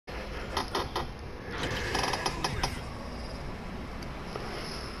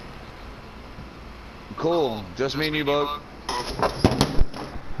Cool. Just me and you, Bug.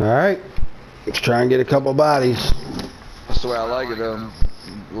 Alright. Let's try and get a couple bodies. That's the way I like it, though.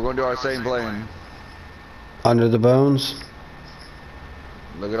 We're going to do our same plan. Under the bones?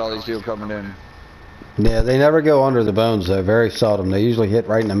 Look at all these people coming in. Yeah, they never go under the bones, though. Very seldom. They usually hit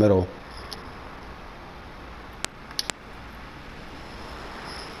right in the middle.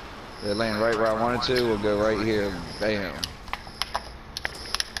 They're laying right where I wanted to. We'll go right here. Bam.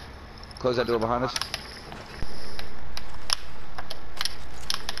 Close that door behind us.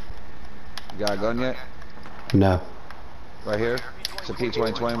 You got a gun yet? No. Right here. It's a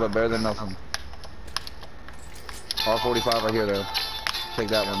P2020, but better than nothing. R45 right here, though. Take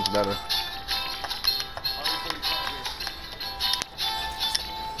that one. It's better.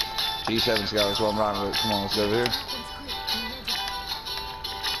 G7 Scout. That's what I'm riding with. Come on, let's go over here.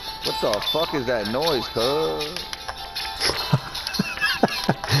 What the fuck is that noise, cuz?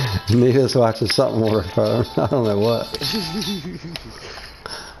 Nita's watching something on her phone. I don't know what.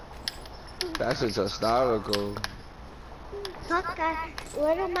 That's just hysterical. Fuck,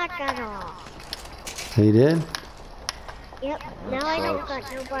 where did my gun off? He did? Yep, now I don't got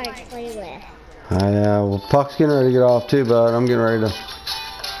nobody to play with. Well, Puck's getting ready to get off too, bud. I'm getting ready to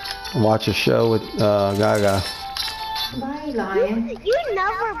watch a show with Gaga. Bye, Lion. You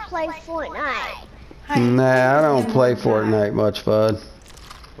never play Fortnite. Nah, I don't play Fortnite much, bud.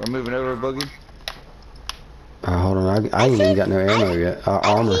 We're moving over, Boogie. Hold on, I ain't even got no ammo yet.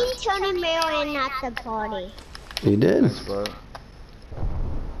 Armor. I seen Tony Marion at the party. You did? Thanks, bud.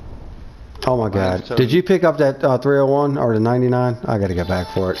 Oh my God! Did you pick up that 301 or the 99? I gotta get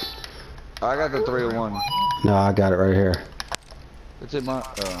back for it. I got the 301. No, I got it right here. It's in my.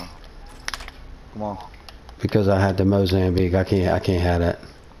 Come on. Because I had the Mozambique, I can't have that.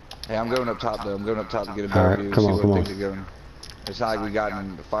 Hey, I'm going up top though. I'm going up top to get a better view. Come on, come on. Going. It's not like we got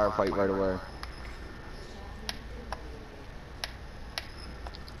in the firefight right away.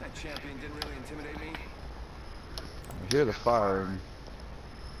 That champion didn't really intimidate me. I hear the fire.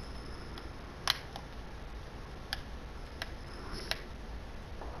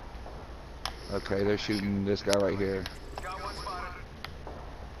 Okay, they're shooting this guy right here. Got one spotted.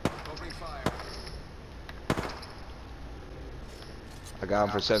 Opening fire. I got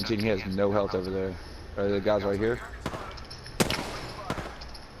him for 17. He has no health over there. Are the guys right here?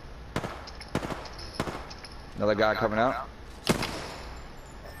 Another guy coming out.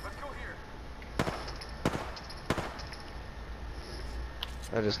 Let's go here.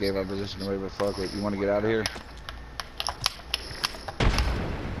 I just gave our position away, but fuck it. You want to get out of here?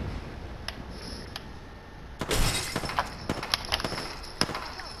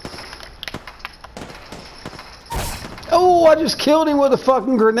 Oh, I just killed him with a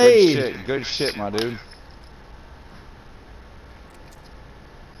fucking grenade. Good shit, my dude.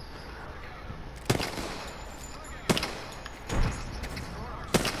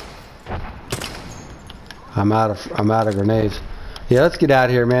 I'm out of grenades. Yeah, let's get out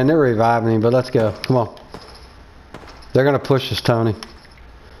of here, man. They're reviving him, but let's go. Come on. They're gonna push us, Tony.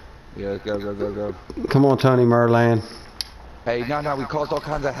 Yeah, go. Come on, Tony Merlan. Hey, no, we caused all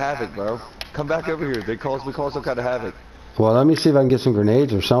kinds of havoc, bro. Come back over here. We caused all kind of havoc. Well, let me see if I can get some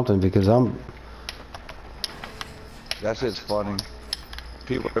grenades or something because That shit's funny.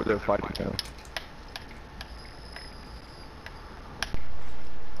 People over there fighting now.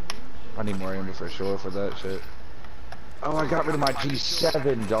 I need more ammo for sure for that shit. Oh, I got rid of my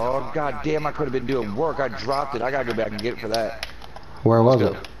G7, dog. God damn, I could have been doing work. I dropped it. I gotta go back and get it for that. Where was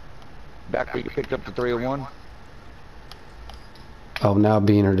it? Back where you picked up the 301. Oh, now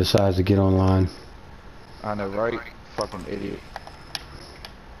Beaner decides to get online. I know, right? Fucking idiot.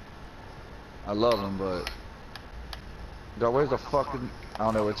 I love him, but... Dog, where's the fucking... I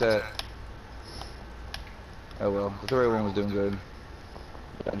don't know where it's at. Oh well, the 301 was doing good.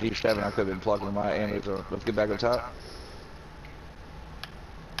 That G7, I could have been plugging my ammo, so let's get back up top.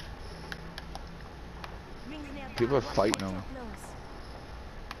 People are fighting them.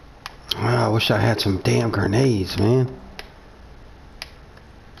 Oh, I wish I had some damn grenades, man.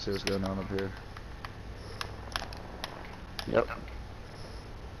 See what's going on up here. Yep.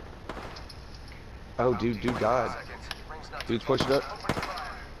 Oh, dude died. Dude's pushing up.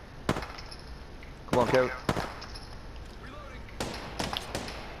 Come on, Kevin.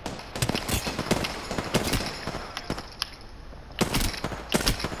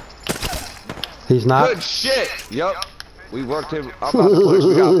 He's not. Good shit. Yep. We worked him. I'm about to push.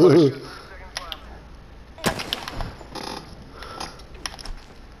 We got to push.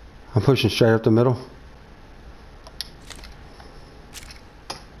 I'm pushing straight up the middle.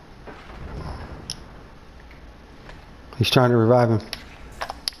 He's trying to revive him.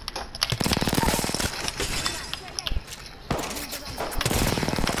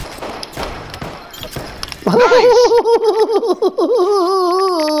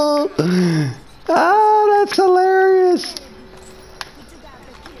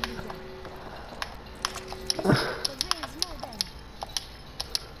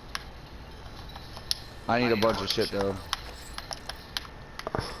 need a bunch of shit though.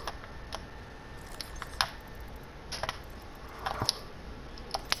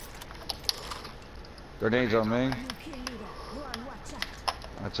 Grenades on me.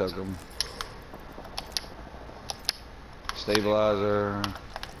 I took them. Stabilizer.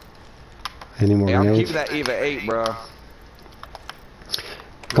 Any more Hey, I'm grenades? keeping that EVA 8, bro.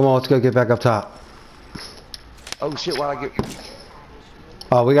 Come on, let's go get back up top. Oh shit, why'd I get...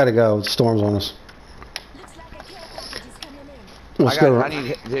 Oh, we gotta go. The storm's on us. Let's go. I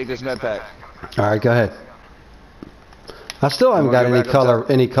need to take this med pack. Alright, go ahead. I still haven't got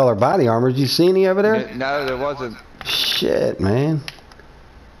any color body armor. Did you see any over there? No, there wasn't. Shit, man.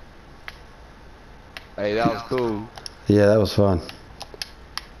 Hey, that was cool. Yeah, that was fun.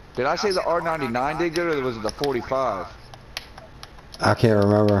 Did I say the R99 did good, or was it the 45? I can't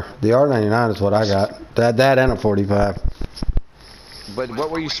remember. The R99 is what I got. That and a 45. But what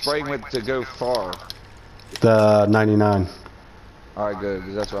were you spraying with to go far? The 99. Alright, good,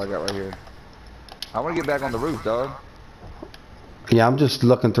 because that's what I got right here. I want to get back on the roof, dog. Yeah, I'm just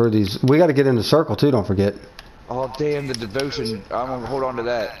looking through these. We got to get in the circle too, don't forget. Oh, damn, the devotion. I'm going to hold on to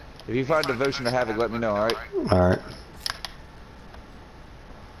that. If you find devotion to Havoc, let me know, alright? Alright.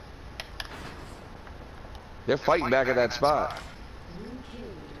 They're fighting back at that spot.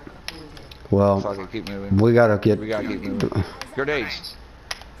 Well, Fuck it, keep moving. we got to get... We got to keep moving. Grenades.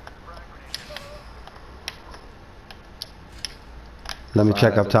 Let me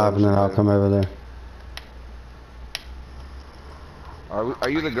check up top and then I'll come over there. Are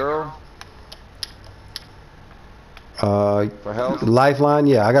you the girl? For help? Lifeline?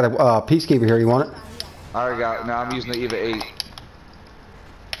 Yeah, I got a peacekeeper here. You want it? I already got it. No, I'm using the EVA 8.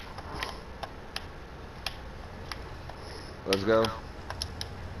 Let's go.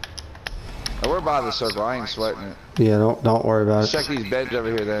 Oh, we're by the circle. I ain't sweating it. Yeah, don't worry about Let's it. check these beds over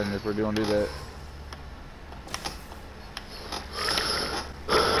here then, if we're doing do that.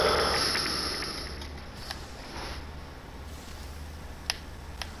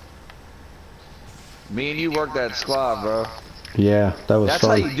 Me and you worked that squad, bro. Yeah, that was That's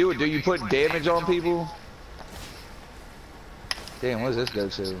fun. how you do it. Do you put damage on people? Damn, what does this go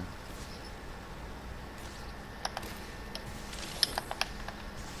to?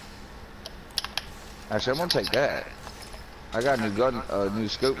 Actually, I'm gonna take that. I got a new gun, new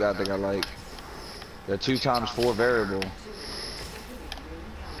scope that I think I like. The 2x4 variable.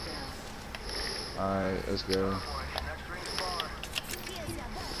 Alright, let's go.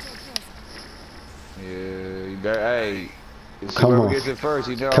 Yeah, you better, hey, you see Come whoever on. gets it first,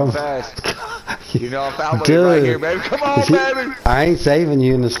 you know Come I'm fast. You know I'm foul Dude. right here, baby. Come on, baby. I ain't saving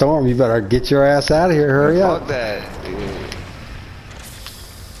you in the storm. You better get your ass out of here. Hurry up. Fuck that. Yeah.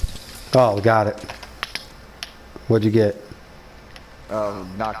 Oh, got it. What'd you get?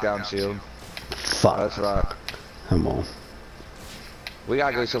 Knockdown shield. Fuck. That's right. Come on. We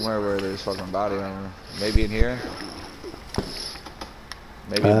gotta go somewhere where there's fucking body armor. Maybe in here.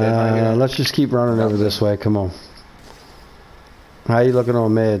 Maybe in bed right here. Let's just keep running over this way. Come on. How you looking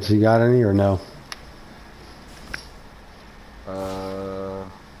on meds? You got any or no?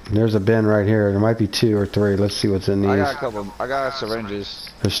 There's a bin right here. There might be 2 or 3. Let's see what's in these. I got a couple. I got syringes.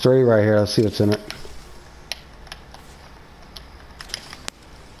 There's 3 right here. Let's see what's in it.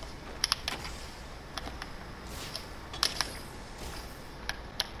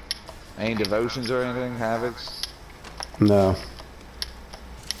 Any devotions or anything? Havocs? No.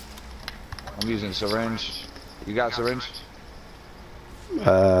 I'm using syringe. You got syringe?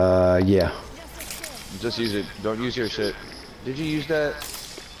 Yeah. Just use it. Don't use your shit. Did you use that?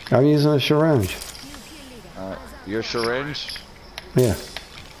 I'm using a syringe. Your syringe? Yeah.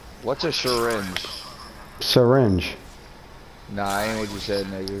 What's a syringe? Syringe. Nah, I ain't what you said,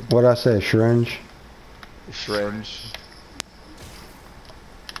 nigga. What'd I say? Syringe? Syringe.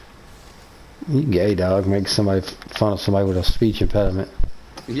 You gay, dog. Make somebody fun of somebody with a speech impediment.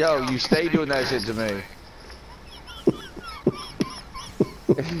 Yo, you stay doing that shit to me.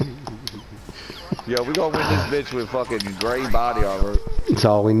 Yo, we gonna win this bitch with fucking gray body armor. That's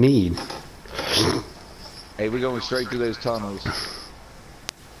all we need. Hey, we going straight through those tunnels.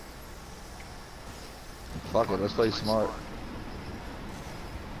 Fuck it, let's play smart.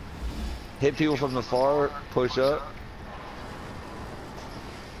 Hit people from the far, push up.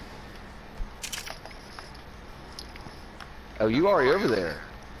 Oh, you already over there.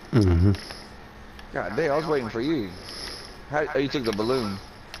 Mm-hmm. God damn, I was waiting for you. Oh, you took the balloon.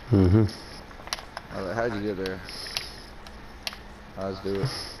 Mm-hmm. How'd you get there? Let's do it.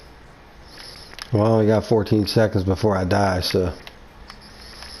 Well, I only got 14 seconds before I die, so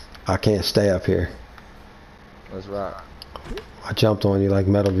I can't stay up here. Let's rock. I jumped on you like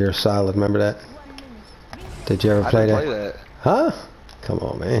Metal Gear Solid, remember that? Did you ever play didn't that? play that. Huh? Come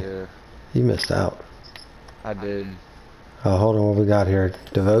on, man. Yeah, You missed out. I did. Oh, hold on. What we got here?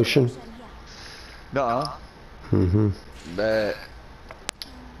 Devotion? Nuh-uh. Mm-hmm. But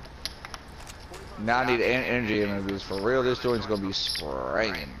now I need energy ammo because for real, this joint's gonna be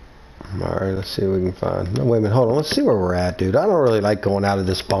spraying. Alright, let's see what we can find. No, wait a minute. Hold on. Let's see where we're at, dude. I don't really like going out of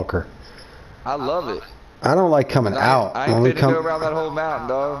this bunker. I love it. I don't like coming out. I ain't finna go around that whole mountain,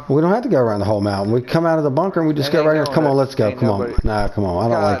 dog. We don't have to go around the whole mountain. We come out of the bunker and we just go right here. Come on, let's go. Come on. Nah, come on. I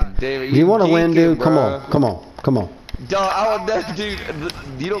don't like it. Do you want to win, dude? Come on. Come on. Come on. Dog, I would never, dude.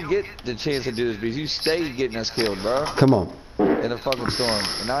 You don't get the chance to do this because you stay getting us killed, bro. Come on. In the fucking storm.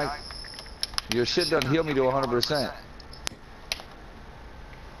 And now your shit doesn't heal me to 100%.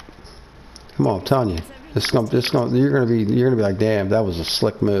 Come on, I'm telling you. You're gonna be like, damn, that was a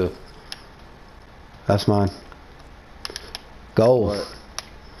slick move. That's mine. Gold. What?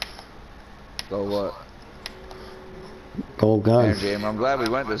 Go what? Gold gun. Energy ammo. I'm glad we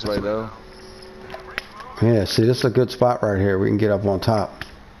went this way though. Yeah, see, this is a good spot right here. We can get up on top.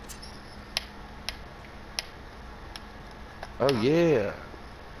 Oh yeah.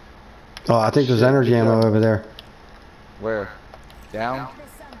 Oh, I think there's energy ammo over there. Where? Down?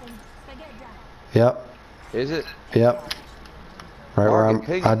 Yep. Is it? Yep. Right where I'm.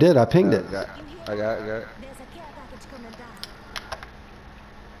 I pinged it. I got it.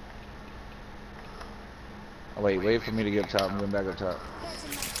 Oh, wait for me to get up top. I'm going back up top.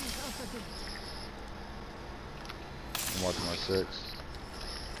 I'm watching my 6.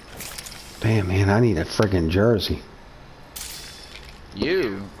 Damn, man, I need a friggin' jersey.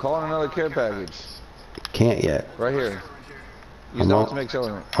 You calling another care package? Can't yet. Right here. Use the ultimate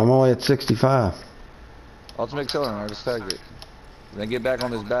accelerant. I'm only at 65. Ultimate accelerant. I just tagged it. Then get back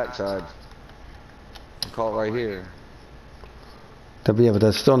on this backside. And call it right here. Yeah, but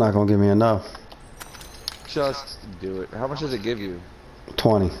that's still not gonna give me enough. Just do it. How much does it give you?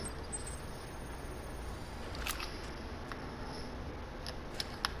 20.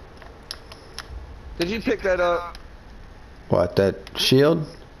 Did you pick that up? What, that shield?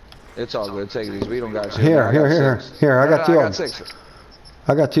 It's all good. Take these. We don't got shit. Here, I got two of them. 6.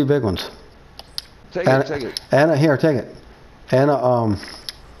 I got 2 big ones. Take it. And here, take it. And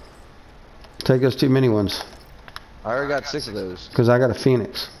take those 2 mini ones. I already got 6 of those. Cause I got a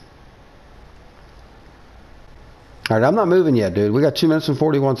Phoenix. All right, I'm not moving yet, dude. We got 2 minutes and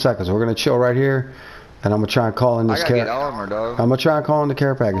 41 seconds. We're gonna chill right here, and I'm gonna try and call in this I gotta get armor, dog. I'm gonna try and call in the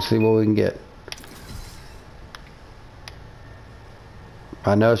care package, see what we can get.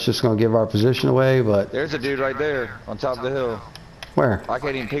 I know it's just gonna give our position away, but there's a dude right there on top of the hill. Where? I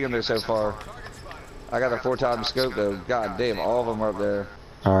can't even ping him there so far. I got a 4-time scope though. God damn, all of them are up there.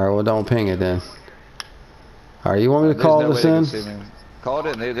 All right, well don't ping it then. All right, you want me to call this in? Call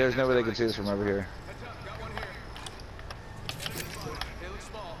it in. There's no way they can see this from over here.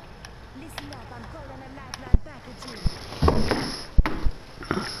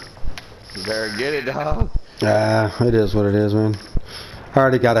 You better get it, dog. It is what it is, man. I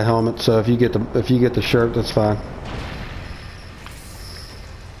already got a helmet, so if you get the shirt, that's fine.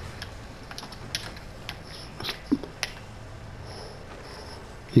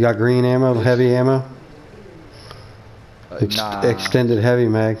 You got green ammo, heavy ammo? Nah. Extended heavy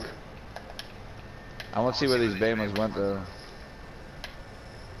mag. I want to see where these Bamas went though.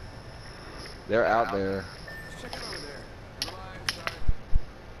 They're out there.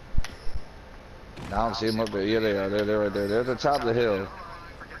 I don't see them up there. Yeah, they are. They're right there. They're at the top of the hill.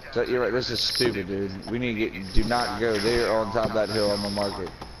 So, you're right. This is stupid, dude. We need to get. Do not go. They're on top of that hill. I'm gonna mark it.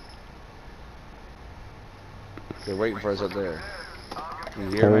 They're waiting for us up there. You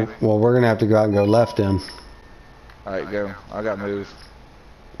hear me? Well, we're gonna have to go out and go left then. All right, go. I got move.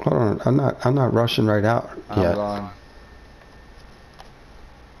 Hold on. I'm not rushing right out yet. I'm gone.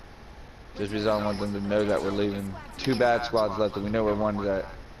 Just because I don't want them to know that we're leaving. 2 bad squads left, and we know where one's at.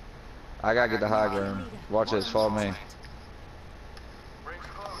 I gotta get the high ground. Watch this. Follow me.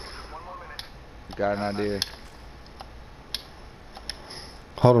 Got an idea.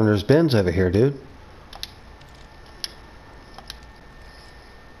 Hold on. There's bins over here, dude.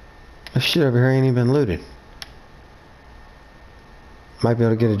 This shit over here ain't even been looted. Might be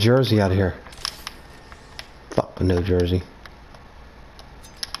able to get a jersey out of here. Fuck a no jersey.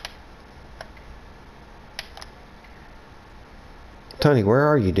 Tony, where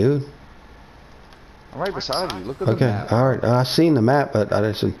are you, dude? I'm right beside you. Look at the map. Okay, alright. I seen the map, but I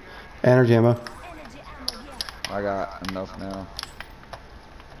didn't. Energy ammo. I got enough now.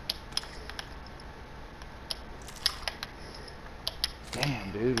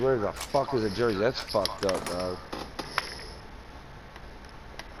 Damn, dude. Where the fuck is a jersey? That's fucked up, dog.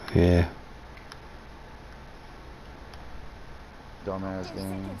 Yeah. dumbass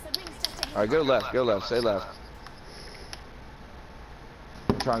game. Alright, go left, stay left.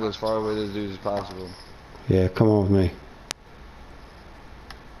 I'm trying to go as far away with this dude as possible. Yeah, come on with me.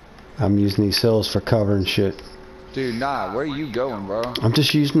 I'm using these hills for cover and shit. Dude, nah, where are you going, bro? I'm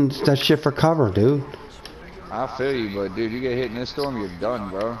just using that shit for cover, dude. I feel you, but dude, you get hit in this storm, you're done,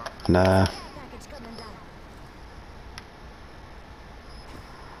 bro. Nah.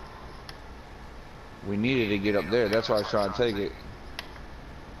 We needed to get up there, that's why I was trying to take it.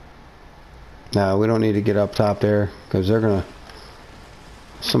 Nah, we don't need to get up top there, because they're gonna...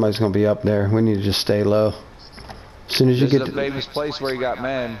 Somebody's gonna be up there. We need to just stay low. As soon as you This get is a famous place where he got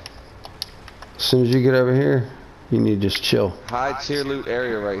man. As soon as you get over here, you need to just chill. High tier loot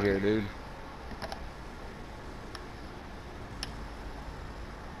area right here, dude.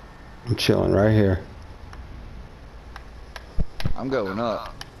 I'm chilling right here. I'm going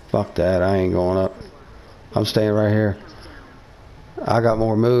up. Fuck that, I ain't going up. I'm staying right here. I got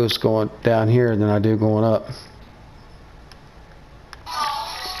more moves going down here than I do going up.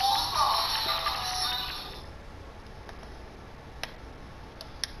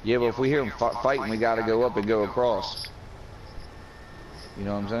 Yeah, but if we hear him fighting, we gotta go up and go across. You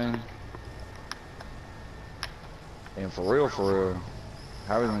know what I'm saying? And for real,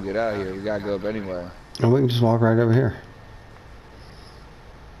 how are we gonna get out of here? We gotta go up anyway. And we can just walk right over here.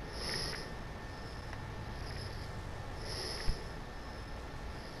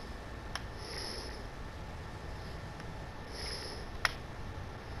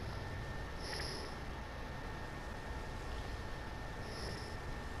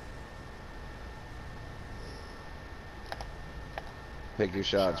 Pick your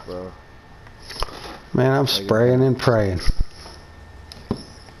shots, bro. Man, I'm spraying and praying.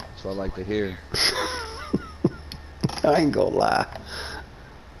 That's what I like to hear. I ain't gonna lie.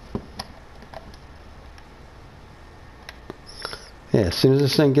 Yeah, as soon as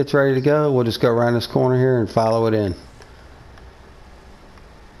this thing gets ready to go, we'll just go around this corner here and follow it in.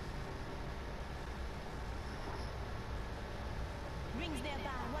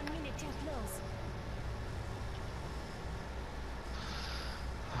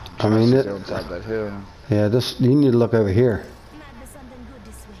 I mean, on top of that hill. Yeah, this, you need to look over here.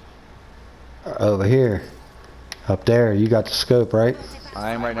 Over here. Up there, you got the scope, right?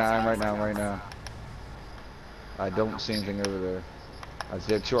 I am right now. I don't see anything over there. I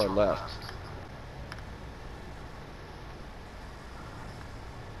said to our left.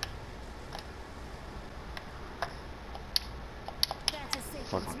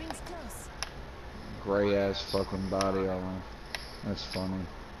 Fucking gray ass fucking body on him. That's funny.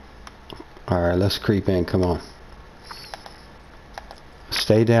 Alright, let's creep in, come on.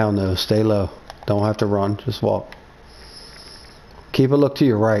 Stay down though, stay low. Don't have to run, just walk. Keep a look to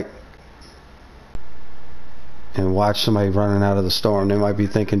your right. And watch somebody running out of the storm. They might be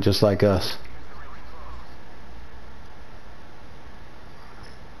thinking just like us.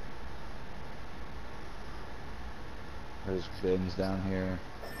 There's bins down here.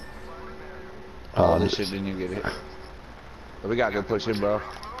 Oh, This shit didn't even get hit. But we gotta go push him, bro.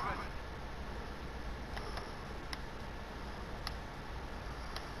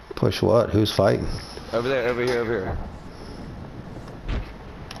 push what? Who's fighting? Over there, over here.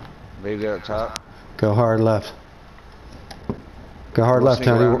 Maybe there up top. Go hard left. Go hard left,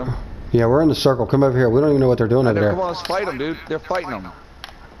 Tony. Yeah, we're in the circle. Come over here. We don't even know what they're doing over there. Come on, let's fight them, dude. They're fighting them.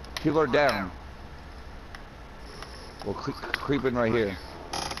 People are down. We'll creep in right here.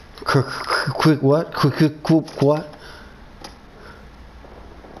 Quick what? Quick what?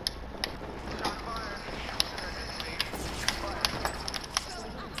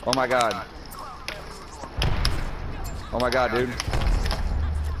 Oh my god. Oh my god, dude.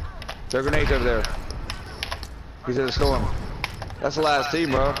 There are grenades over there. He's in the storm. That's the last team,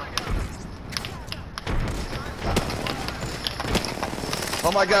 bro.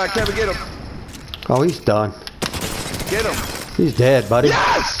 Oh my god, Kevin, get him. Oh, he's done. Get him. He's dead, buddy.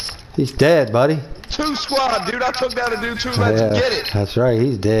 Yes! He's dead, buddy. 2 squad, dude. I took down a dude 2. Let's get it. That's right.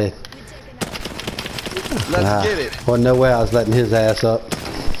 He's dead. Let's get it. Well, no way I was letting his ass up.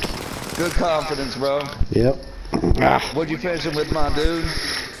 Good confidence, bro. Yep. What'd you finish him with, my dude?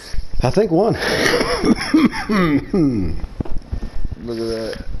 I think 1. Look at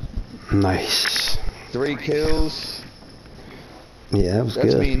that. Nice. 3 kills. Yeah, that was good.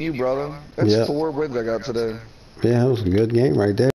 That's me and you, brother. That's 4 wins I got today. Yeah, that was a good game right there.